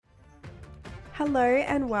Hello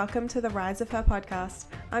and welcome to the Rise of Her podcast.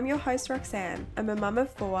 I'm your host Roxanne. I'm a mum of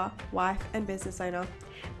four, wife and business owner.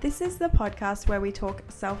 This is the podcast where we talk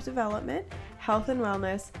self-development, health and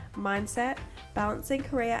wellness, mindset, balancing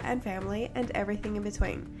career and family, and everything in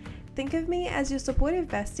between. Think of me as your supportive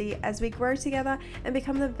bestie as we grow together and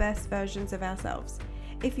become the best versions of ourselves.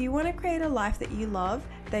 If you want to create a life that you love,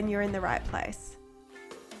 then you're in the right place.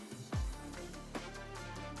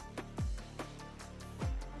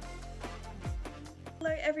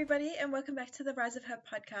 Hello everybody and welcome back to the Rise of Her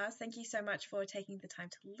podcast. Thank you so much for taking the time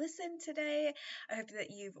to listen today. I hope that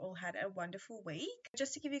you've all had a wonderful week.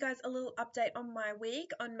 Just to give you guys a little update on my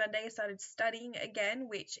week, on Monday I started studying again,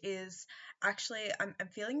 which is actually, I'm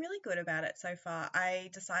feeling really good about it so far. I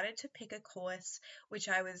decided to pick a course which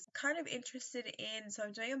I was kind of interested in. So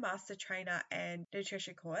I'm doing a master trainer and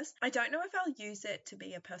nutrition course. I don't know if I'll use it to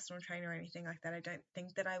be a personal trainer or anything like that. I don't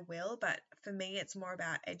think that I will, but for me it's more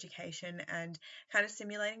about education and kind of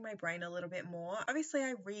stimulating my brain a little bit more. Obviously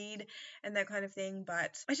I read and that kind of thing,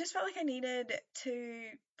 but I just felt like I needed to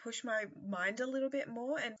push my mind a little bit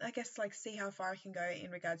more and I guess like see how far I can go in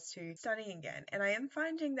regards to studying again. And I am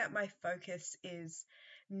finding that my focus is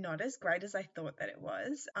not as great as I thought that it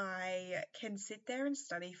was. I can sit there and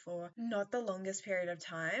study for not the longest period of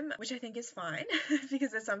time, which I think is fine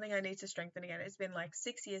because it's something I need to strengthen again. It's been like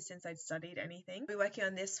 6 years since I'd studied anything. We're working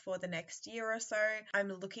on this for the next year or so. I'm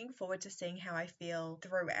looking forward to seeing how I feel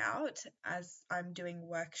throughout as I'm doing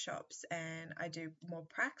workshops and I do more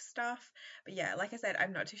prac stuff. But yeah, like I said,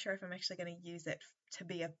 I'm not too sure if I'm actually going to use it to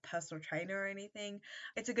be a personal trainer or anything.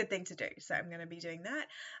 It's a good thing to do, so I'm going to be doing that.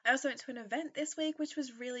 I also went to an event this week, which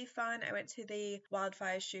was really fun. I went to the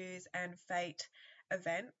Wildfire Shoes and Fate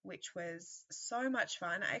event, which was so much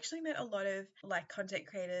fun. I actually met a lot of like content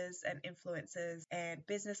creators and influencers and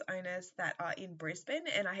business owners that are in Brisbane,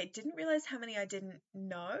 and I didn't realize how many I didn't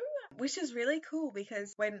know, which is really cool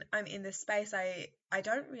because when I'm in this space, I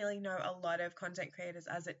don't really know a lot of content creators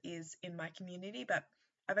as it is in my community, but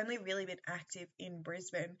I've only really been active in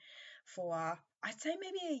Brisbane for I'd say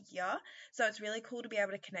maybe a year. So it's really cool to be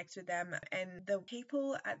able to connect with them. And the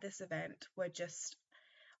people at this event were just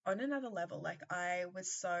on another level. Like I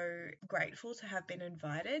was so grateful to have been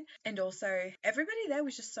invited. And also everybody there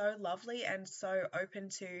was just so lovely and so open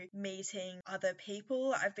to meeting other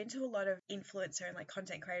people. I've been to a lot of influencer and like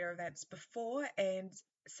content creator events before, and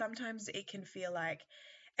sometimes it can feel like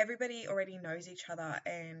everybody already knows each other,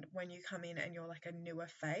 and when you come in and you're like a newer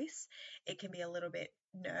face, it can be a little bit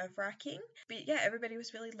nerve-wracking. But yeah, everybody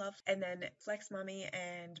was really loved. And then Flex Mummy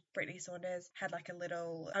and Brittany Saunders had like a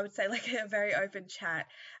little, I would say like a very open chat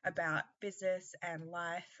about business and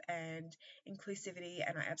life and inclusivity,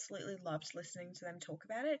 and I absolutely loved listening to them talk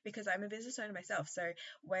about it because I'm a business owner myself. So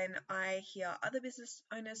when I hear other business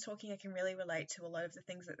owners talking, I can really relate to a lot of the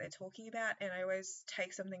things that they're talking about, and I always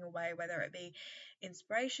take something away, whether it be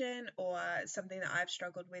inspiration or something that I've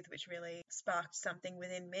struggled with, which really sparked something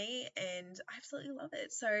within me, and I absolutely love it.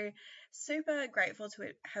 So super grateful to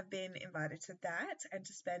have been invited to that and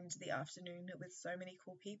to spend the afternoon with so many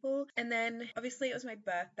cool people. And then obviously it was my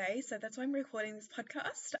birthday, so that's why I'm recording this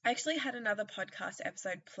podcast. I actually had another podcast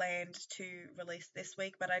episode planned to release this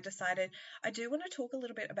week, but I decided I do want to talk a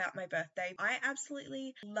little bit about my birthday. I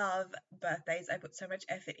absolutely love birthdays. I put so much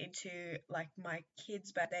effort into like my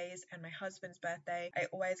kids' birthdays and my husband's birthday. I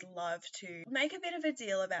always love to make a bit of a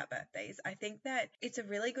deal about birthdays. I think that it's a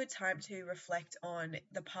really good time to reflect on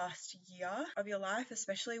the past year of your life,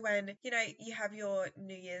 especially when, you know, you have your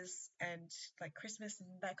New Year's and like Christmas and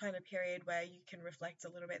that kind of period where you can reflect a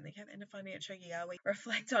little bit, and then you have end of financial year where you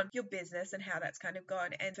reflect on your business and how that's kind of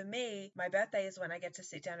gone. And for me, my birthday is when I get to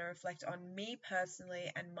sit down and reflect on me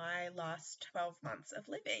personally and my last 12 months of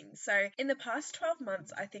living. So in the past 12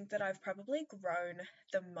 months, I think that I've probably grown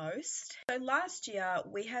the most. So last year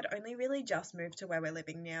we had only really just moved to where we're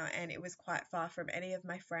living now, and it was quite far from any of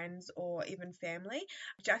my friends or even family.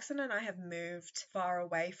 Jackson and I have moved far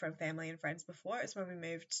away from family and friends before. It was when we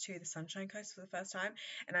moved to the Sunshine Coast for the first time,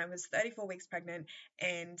 and I was 34 weeks pregnant,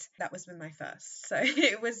 and that was my first. So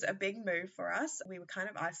it was a big move for us. We were kind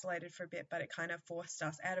of isolated for a bit, but it kind of forced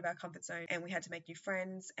us out of our comfort zone, and we had to make new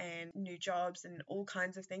friends and new jobs and all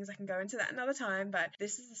kinds of things. I can go into that another time, but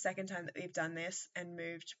this is the second time that we've done this and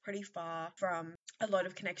moved pretty far from a lot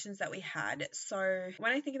of connections that we had. So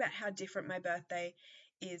when I think about how different my birthday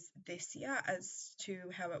is this year as to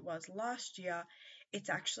how it was last year, it's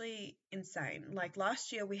actually insane. Like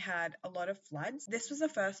last year we had a lot of floods. This was the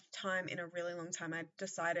first time in a really long time I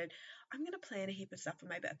decided I'm going to plan a heap of stuff for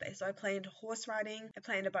my birthday. So I planned horse riding. I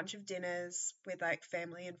planned a bunch of dinners with like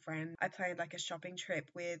family and friends. I planned like a shopping trip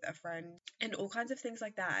with a friend and all kinds of things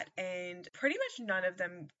like that. And pretty much none of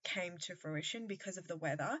them came to fruition because of the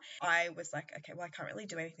weather. I was like, okay, well, I can't really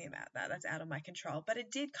do anything about that. That's out of my control. But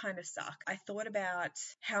it did kind of suck. I thought about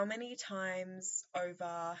how many times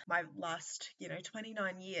over my last,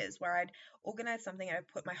 29 years where I'd organized something and I'd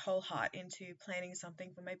put my whole heart into planning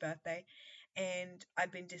something for my birthday and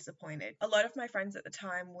I'd been disappointed. A lot of my friends at the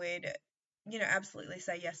time would absolutely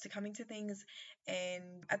say yes to coming to things and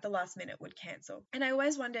at the last minute would cancel. And I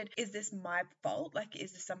always wondered, is this my fault? Like,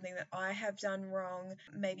 is this something that I have done wrong?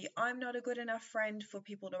 Maybe I'm not a good enough friend for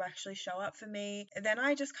people to actually show up for me. And then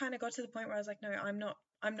I just kind of got to the point where I was like, no,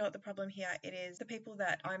 I'm not the problem here. It is the people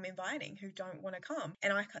that I'm inviting who don't want to come.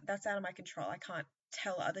 And that's out of my control. I can't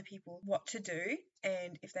tell other people what to do.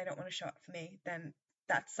 And if they don't want to show up for me, then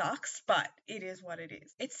that sucks, but it is what it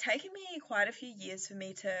is. It's taken me quite a few years for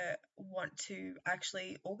me to want to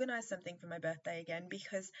actually organize something for my birthday again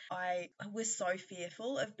because I was so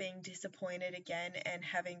fearful of being disappointed again and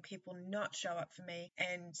having people not show up for me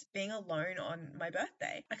and being alone on my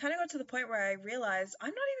birthday. I kind of got to the point where I realized I'm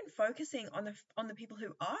not even focusing on the people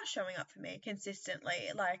who are showing up for me consistently.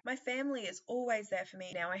 Like my family is always there for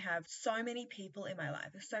me. Now I have so many people in my life.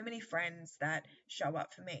 There's so many friends that show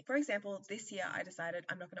up for me. For example, this year I decided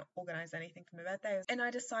I'm not going to organize anything for my birthday. And I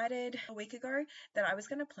decided a week ago that I was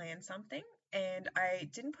going to plan something and I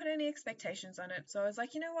didn't put any expectations on it. So I was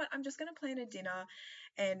like, you know what? I'm just going to plan a dinner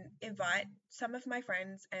and invite some of my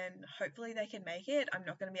friends and hopefully they can make it. I'm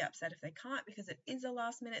not going to be upset if they can't because it is a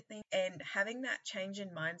last minute thing. And having that change in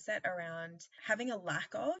mindset around having a lack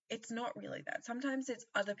of, it's not really that. Sometimes it's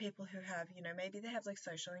other people who have, maybe they have like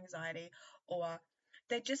social anxiety or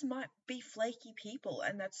they just might be flaky people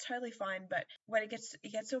and that's totally fine. But when it gets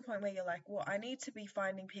to a point where you're like, well, I need to be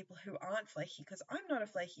finding people who aren't flaky because I'm not a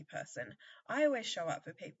flaky person. I always show up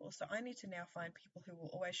for people. So I need to now find people who will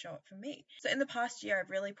always show up for me. So in the past year, I've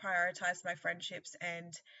really prioritized my friendships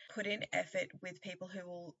and put in effort with people who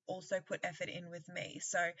will also put effort in with me.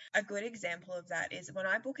 So a good example of that is when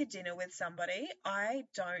I book a dinner with somebody, I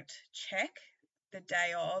don't check the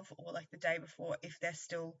day of or like the day before if they're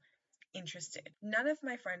still interested. None of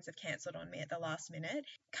my friends have cancelled on me at the last minute.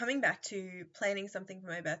 Coming back to planning something for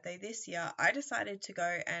my birthday this year, I decided to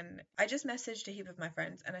go and I just messaged a heap of my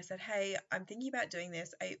friends and I said, hey, I'm thinking about doing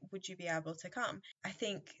this. Would you be able to come? I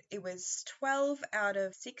think it was 12 out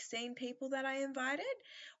of 16 people that I invited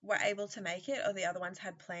were able to make it, or the other ones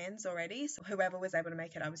had plans already. So whoever was able to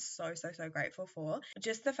make it, I was so, so, so grateful for.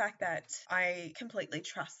 Just the fact that I completely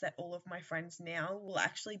trust that all of my friends now will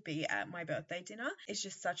actually be at my birthday dinner is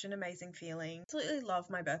just such an amazing feeling. Absolutely love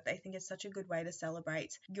my birthday. I think it's such a good way to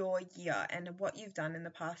celebrate your year and what you've done in the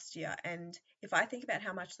past year. And if I think about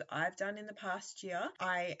how much that I've done in the past year,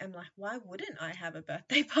 I am like, why wouldn't I have a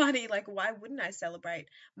birthday party? Like, why wouldn't I celebrate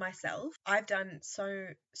myself? I've done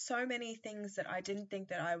so many things that I didn't think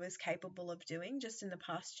that I was capable of doing just in the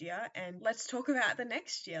past year. And let's talk about the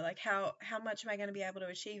next year. Like how much am I going to be able to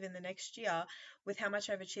achieve in the next year with how much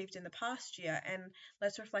I've achieved in the past year? And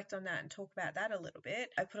let's reflect on that and talk about that a little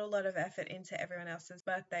bit. I put a lot of effort into everyone else's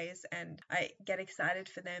birthdays and I get excited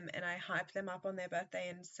for them and I hype them up on their birthday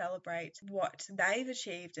and celebrate what they've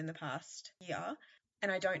achieved in the past year.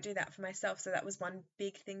 And I don't do that for myself. So that was one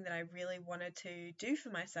big thing that I really wanted to do for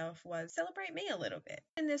myself was celebrate me a little bit.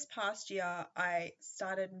 In this past year, I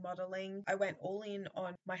started modeling. I went all in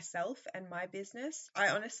on myself and my business. I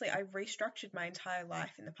restructured my entire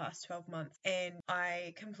life in the past 12 months and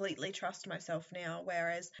I completely trust myself now.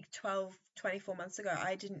 Whereas 24 months ago,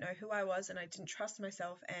 I didn't know who I was and I didn't trust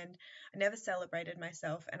myself and I never celebrated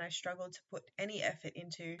myself and I struggled to put any effort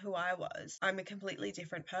into who I was. I'm a completely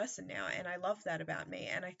different person now and I love that about me.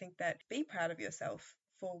 And I think that be proud of yourself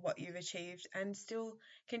for what you've achieved and still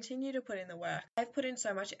continue to put in the work. I've put in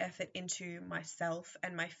so much effort into myself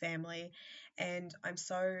and my family and I'm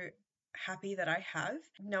so happy that I have.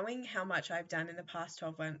 Knowing how much I've done in the past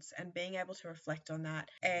 12 months and being able to reflect on that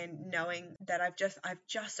and knowing that I've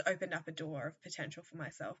just opened up a door of potential for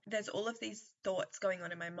myself. There's all of these thoughts going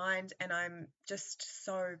on in my mind and I'm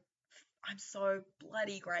so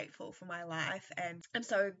bloody grateful for my life and I'm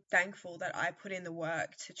so thankful that I put in the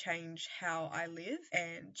work to change how I live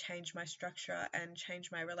and change my structure and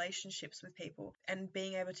change my relationships with people and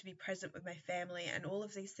being able to be present with my family and all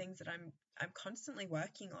of these things that I'm constantly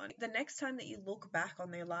working on. The next time that you look back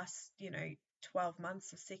on the last, 12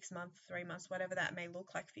 months or 6 months, 3 months, whatever that may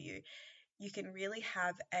look like for you, you can really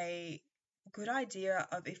have a good idea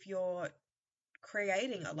of if you're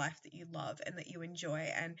creating a life that you love and that you enjoy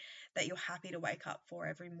and that you're happy to wake up for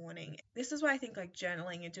every morning. This is why I think like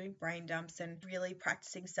journaling and doing brain dumps and really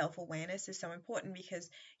practicing self-awareness is so important, because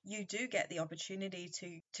you do get the opportunity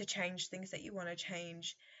to change things that you want to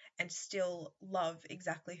change and still love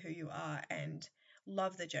exactly who you are and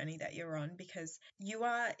love the journey that you're on, because you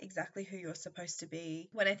are exactly who you're supposed to be.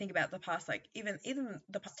 When I think about the past, like even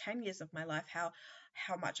the past 10 years of my life, how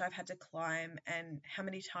much I've had to climb and how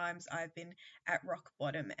many times I've been at rock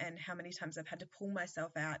bottom and how many times I've had to pull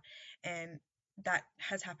myself out, and that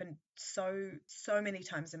has happened so many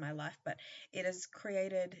times in my life, but it has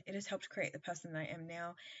helped create the person that I am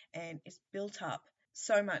now, and it's built up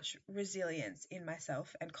so much resilience in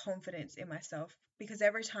myself and confidence in myself, because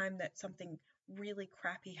every time that something really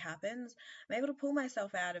crappy happens, I'm able to pull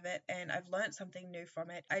myself out of it and I've learned something new from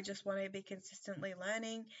it. I just want to be consistently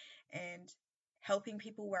learning and helping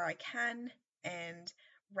people where I can and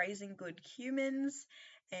raising good humans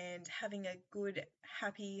and having a good,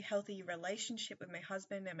 happy, healthy relationship with my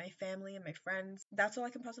husband and my family and my friends. That's all I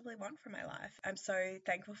can possibly want from my life. I'm so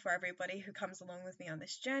thankful for everybody who comes along with me on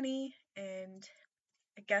this journey, and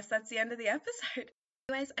I guess that's the end of the episode.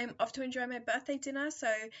 Anyways, I'm off to enjoy my birthday dinner,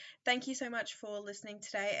 so thank you so much for listening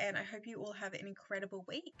today, and I hope you all have an incredible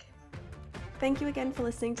week. Thank you again for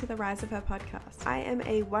listening to the Rise of Her podcast. I am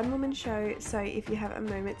a one-woman show, so if you have a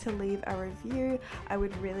moment to leave a review, I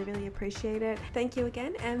would really, really appreciate it. Thank you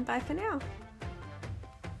again, and bye for now.